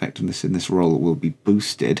and her effectiveness in this role will be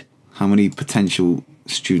boosted. How many potential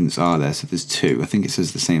students are there? So there's 2. I think it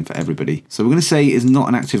says the same for everybody. So we're going to say is not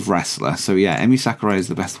an active wrestler. So yeah, Emi Sakurai is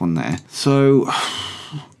the best one there. So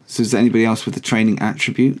is there anybody else with the training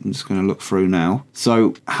attribute? I'm just going to look through now.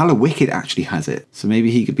 So Hala Wicked actually has it. So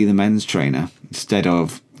maybe he could be the men's trainer instead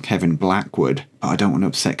of Kevin Blackwood. But I don't want to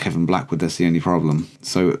upset Kevin Blackwood, that's the only problem.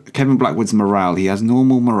 So Kevin Blackwood's morale, he has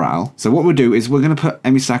normal morale. So what we'll do is we're going to put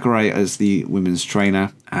Emi Sakurai as the women's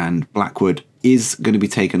trainer, and Blackwood is going to be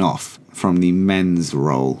taken off from the men's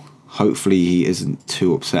role. Hopefully he isn't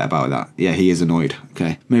too upset about that. Yeah, he is annoyed.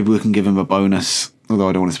 Okay, maybe we can give him a bonus, although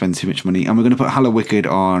I don't want to spend too much money. And we're going to put Hala Wicked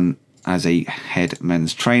on as a head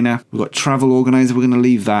men's trainer. We've got travel organizer, we're going to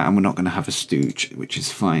leave that, and we're not going to have a stooge, which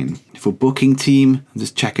is fine. For booking team, I'm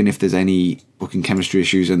just checking if there's any booking chemistry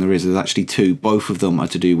issues, and there's actually 2. Both of them are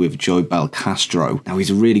to do with Joe Belcastro. Now he's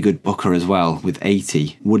a really good booker as well with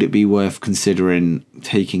 80. Would it be worth considering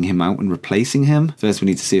taking him out and replacing him? First we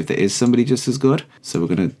need to see if there is somebody just as good. So we're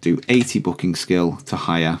going to do 80 booking skill to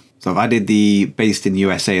hire. So I've added the based in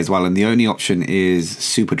USA as well, and the only option is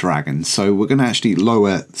Super Dragon. So we're going to actually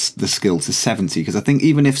lower the skill to 70, because I think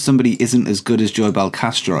even if somebody isn't as good as Joe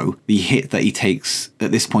Belcastro, the hit that he takes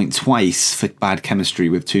at this point twice for bad chemistry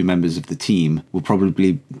with 2 members of the team will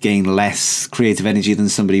probably gain less creative energy than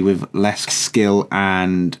somebody with less skill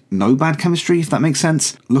and no bad chemistry, if that makes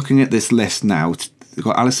sense. Looking at this list now, we've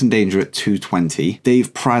got Alison Danger at 220,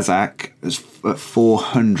 Dave Prazak at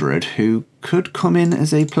 400, who could come in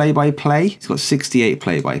as a play-by-play. He's got 68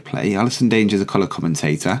 play-by-play. Alison Danger is a colour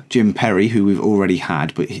commentator. Jim Perry, who we've already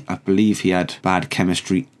had, but I believe he had bad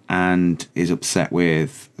chemistry and is upset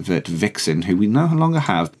with Vert Vixen, who we no longer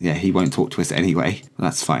have. Yeah, he won't talk to us anyway.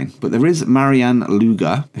 That's fine. But there is Marianne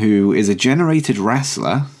Luger, who is a generated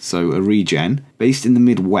wrestler, so a regen, based in the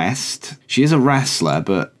Midwest. She is a wrestler,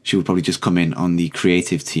 but she would probably just come in on the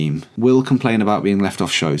creative team. Will complain about being left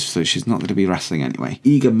off shows, so she's not going to be wrestling anyway.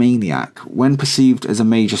 Egomaniac. When perceived as a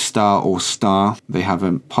major star or star, they have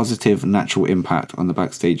a positive natural impact on the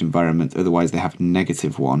backstage environment. Otherwise, they have a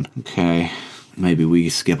negative one. Okay. Maybe we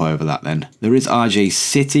skip over that then. There is RJ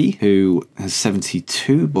City, who has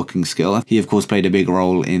 72 booking skill. He, of course, played a big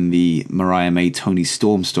role in the Mariah May Tony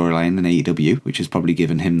Storm storyline in AEW, which has probably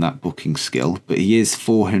given him that booking skill. But he is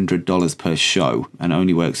 $400 per show and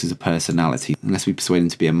only works as a personality, unless we persuade him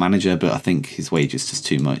to be a manager, but I think his wage is just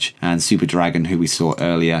too much. And Super Dragon, who we saw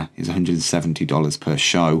earlier, is $170 per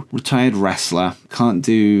show. Retired wrestler, can't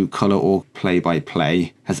do colour or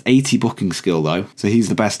play-by-play. Has 80 booking skill though, so he's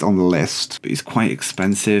the best on the list, but he's quite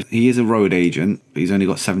expensive. He is a road agent, but he's only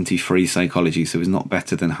got 73 psychology, so he's not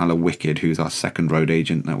better than Hala Wicked, who's our second road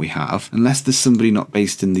agent that we have. Unless there's somebody not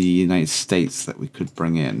based in the United States that we could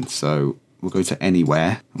bring in, so we'll go to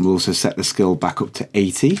anywhere, and we'll also set the skill back up to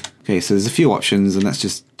 80. Okay, so there's a few options, and let's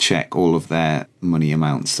just check all of their money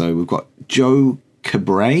amounts. So we've got Joe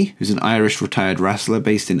Cabray, who's an Irish retired wrestler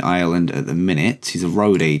based in Ireland at the minute. He's a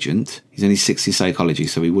road agent. He's only 60 psychology,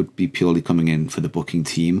 so he would be purely coming in for the booking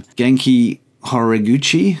team. Genki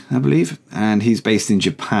Horiguchi, I believe, and he's based in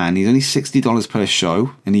Japan. He's only $60 per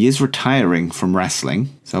show, and he is retiring from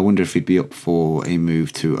wrestling, so I wonder if he'd be up for a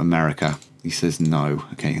move to America. He says no.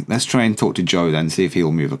 Okay, let's try and talk to Joe then, see if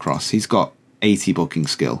he'll move across. He's got 80 booking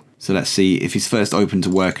skill. So let's see if he's first open to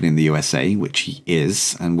working in the USA, which he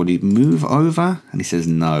is, and would he move over? And he says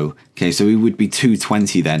no. Okay, so he would be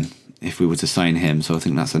 220 then, if we were to sign him, so I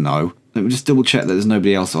think that's a no. Let me just double check that there's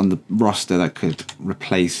nobody else on the roster that could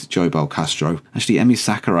replace Joe Belcastro. Actually, Emi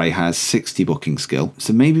Sakurai has 60 booking skill,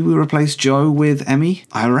 so maybe we replace Joe with Emi?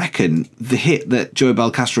 I reckon the hit that Joe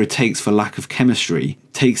Belcastro takes for lack of chemistry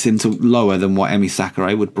takes him to lower than what Emi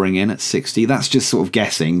Sakurai would bring in at 60. That's just sort of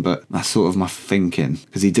guessing, but that's sort of my thinking,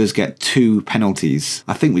 because he does get 2 penalties.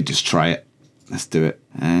 I think we just try it. Let's do it.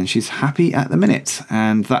 And she's happy at the minute.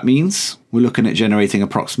 And that means we're looking at generating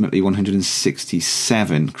approximately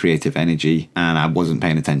 167 creative energy. And I wasn't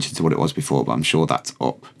paying attention to what it was before, but I'm sure that's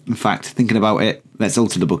up. In fact, thinking about it, let's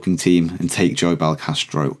alter the booking team and take Joe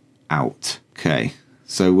Belcastro out. Okay,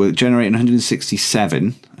 so we're generating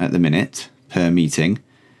 167 at the minute per meeting.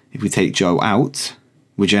 If we take Joe out,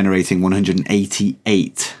 we're generating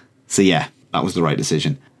 188. So yeah, that was the right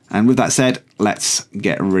decision. And with that said, let's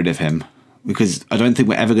get rid of him, because I don't think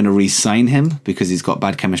we're ever going to re-sign him because he's got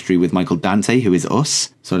bad chemistry with Michael Dante, who is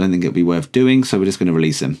us. So I don't think it'll be worth doing, so we're just going to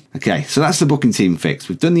release him. Okay, so that's the booking team fixed.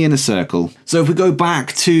 We've done the inner circle. So if we go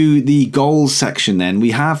back to the goals section then,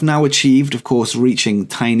 we have now achieved, of course, reaching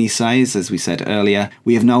tiny size, as we said earlier.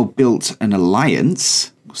 We have now built an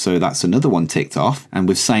alliance. So that's another one ticked off. And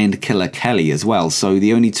we've signed Killer Kelly as well. So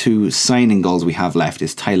the only two signing goals we have left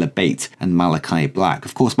is Tyler Bate and Malachi Black.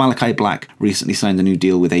 Of course, Malachi Black recently signed a new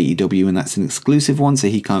deal with AEW, and that's an exclusive one, so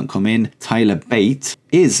he can't come in. Tyler Bate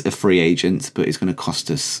is a free agent, but it's going to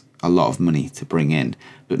cost us a lot of money to bring in.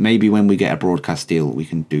 But maybe when we get a broadcast deal, we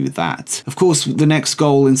can do that. Of course, the next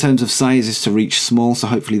goal in terms of size is to reach small, so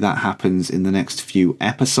hopefully that happens in the next few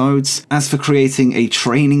episodes. As for creating a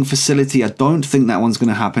training facility, I don't think that one's going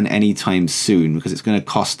to happen anytime soon because it's going to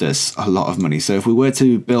cost us a lot of money. So if we were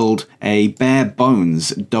to build a bare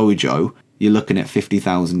bones dojo, you're looking at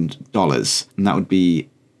 $50,000, and that would be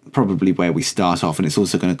probably where we start off, and it's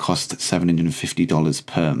also going to cost $750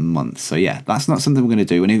 per month. So yeah, that's not something we're going to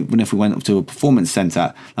do. And even if we went up to a performance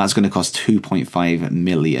center, that's going to cost $2.5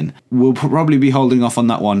 million. We'll probably be holding off on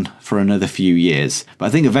that one for another few years, but I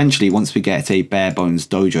think eventually once we get a bare bones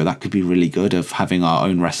dojo, that could be really good, of having our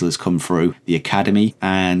own wrestlers come through the academy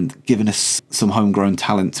and giving us some homegrown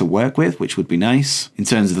talent to work with, which would be nice. In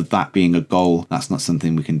terms of that being a goal, that's not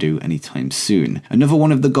something we can do anytime soon. Another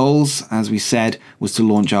one of the goals, as we said, was to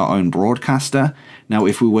launch our own broadcaster. Now,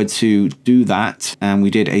 if we were to do that and we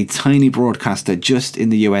did a tiny broadcaster just in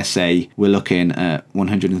the USA, we're looking at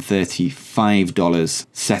 $135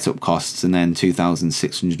 setup costs and then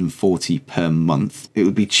 $2,640 per month. It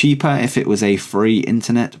would be cheaper if it was a free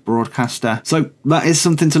internet broadcaster. So that is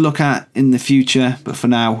something to look at in the future, but for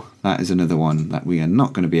now, that is another one that we are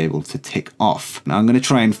not going to be able to tick off. Now I'm going to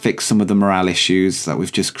try and fix some of the morale issues that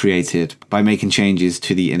we've just created by making changes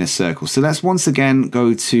to the inner circle. So let's once again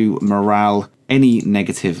go to morale, any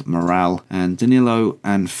negative morale, and Danilo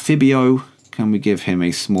Amphibio, can we give him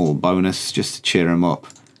a small bonus just to cheer him up?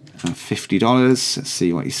 $50. Let's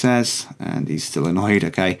see what he says. And he's still annoyed.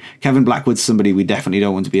 Okay. Kevin Blackwood's somebody we definitely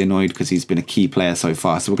don't want to be annoyed because he's been a key player so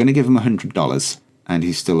far. So we're going to give him $100. And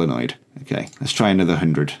he's still annoyed. Okay. Let's try another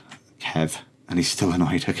 100. Kev. And he's still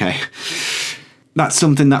annoyed. Okay. That's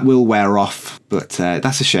something that will wear off. But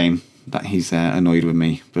that's a shame that he's annoyed with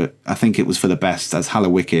me. But I think it was for the best, as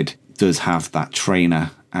Hallowicked does have that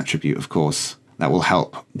trainer attribute, of course. That will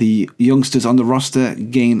help the youngsters on the roster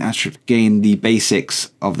gain the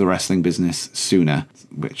basics of the wrestling business sooner,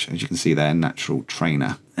 which, as you can see there, natural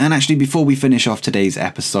trainer. And actually, before we finish off today's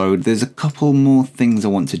episode, there's a couple more things I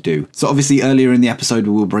want to do. So obviously, earlier in the episode,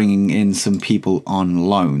 we were bringing in some people on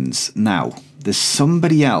loans. Now, there's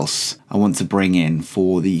somebody else I want to bring in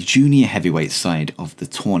for the junior heavyweight side of the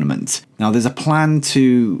tournament. Now, there's a plan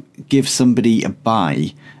to give somebody a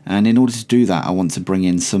bye, and in order to do that, I want to bring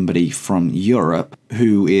in somebody from Europe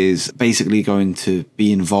who is basically going to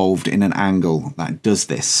be involved in an angle that does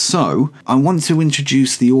this. So I want to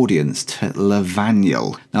introduce the audience to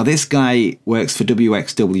Levaniel. Now, this guy works for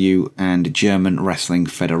WXW and German Wrestling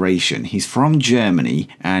Federation. He's from Germany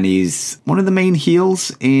and he's one of the main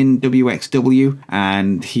heels in WXW,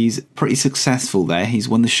 and he's pretty successful there. He's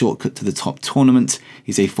won the shortcut to the top tournament.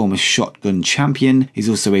 He's a former Shotgun champion. He's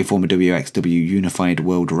also a former WXW Unified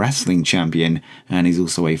World Wrestling champion, and he's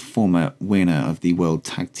also a former winner of the World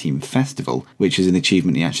Tag Team Festival, which is an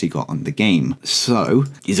achievement he actually got on the game. So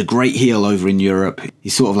he's a great heel over in Europe.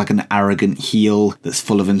 He's sort of like an arrogant heel that's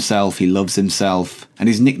full of himself. He loves himself, and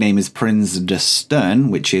his nickname is Prince de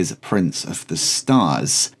Stern, which is Prince of the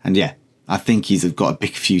Stars. And yeah, I think he's got a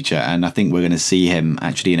big future, and I think we're going to see him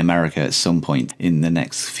actually in America at some point in the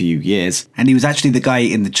next few years. And he was actually the guy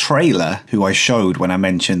in the trailer who I showed when I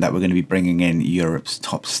mentioned that we're going to be bringing in Europe's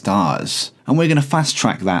top stars. And we're going to fast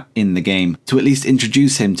track that in the game to at least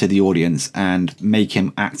introduce him to the audience and make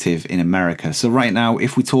him active in America. So right now,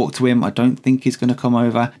 if we talk to him, I don't think he's going to come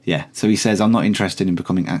over. Yeah, so he says, I'm not interested in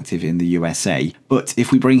becoming active in the USA. But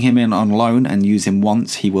if we bring him in on loan and use him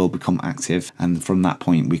once, he will become active. And from that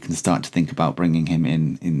point, we can start to think about bringing him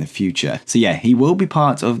in the future. So yeah, he will be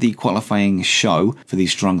part of the qualifying show for the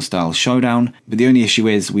Strong Style Showdown. But the only issue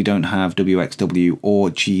is we don't have WXW or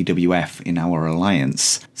GWF in our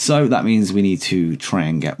alliance. So that means we need to try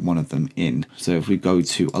and get one of them in. So if we go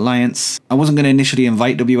to Alliance, I wasn't going to initially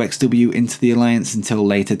invite WXW into the Alliance until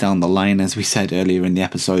later down the line, as we said earlier in the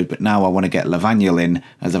episode, but now I want to get Levaniel in,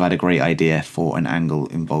 as I've had a great idea for an angle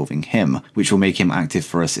involving him, which will make him active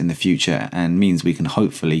for us in the future and means we can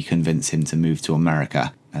hopefully convince him to move to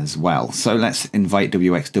America as well. So let's invite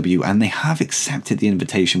WXW, and they have accepted the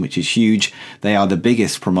invitation, which is huge. They are the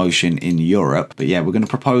biggest promotion in Europe. But yeah, we're going to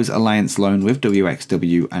propose alliance loan with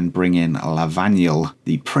WXW and bring in Levaniel,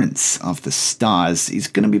 the Prince of the Stars. He's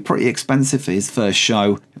going to be pretty expensive for his first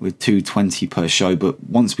show with $220 per show, but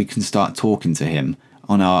once we can start talking to him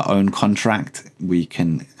on our own contract, we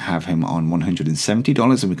can have him on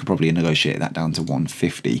 $170, and we could probably negotiate that down to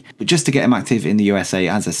 $150. But just to get him active in the USA,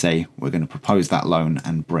 as I say, we're going to propose that loan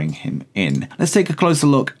and bring him in. Let's take a closer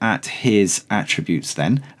look at his attributes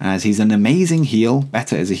then, as he's an amazing heel,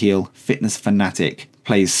 better as a heel, fitness fanatic,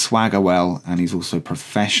 plays swagger well, and he's also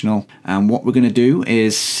professional. And what we're going to do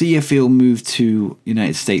is see if he'll move to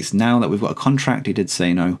United States now that we've got a contract. He did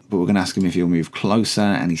say no, but we're going to ask him if he'll move closer,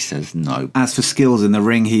 and he says no. As for skills in the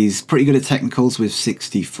ring, he's pretty good at technicals with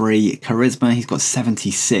 63. Charisma, he's got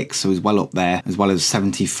 76, so he's well up there, as well as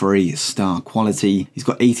 73 star quality. He's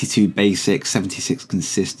got 82 basic, 76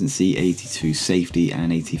 consistency, 82 safety,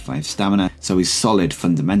 and 85 stamina, so he's solid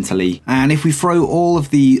fundamentally. And if we throw all of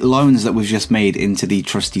the loans that we've just made into the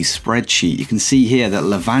trusty spreadsheet, you can see here that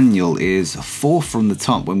Levaniel is 4th from the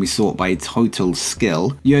top when we sort by total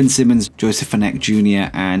skill. Jurgen Simmons, Joseph Fanek Jr.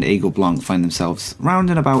 and Eagle Blanc find themselves round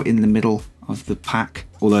and about in the middle of the pack,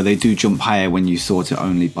 although they do jump higher when you sort it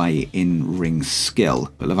only by in-ring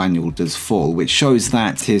skill. But Levaniel does fall, which shows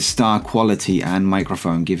that his star quality and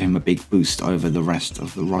microphone give him a big boost over the rest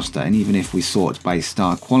of the roster. And even if we sort by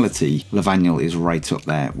star quality, Levaniel is right up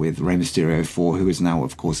there with Rey Mysterio 4, who is now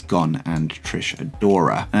of course gone, and Trish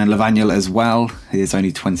Adora. And Levaniel as well, he is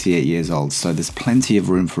only 28 years old, so there's plenty of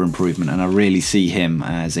room for improvement, and I really see him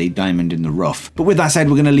as a diamond in the rough. But with that said,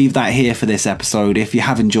 we're going to leave that here for this episode. If you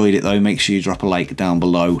have enjoyed it though, make sure you drop a like down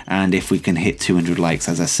below, and if we can hit 200 likes,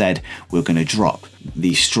 as I said, we're going to drop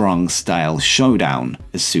the Strong Style Showdown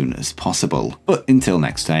as soon as possible. But until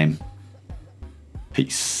next time,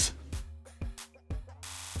 peace.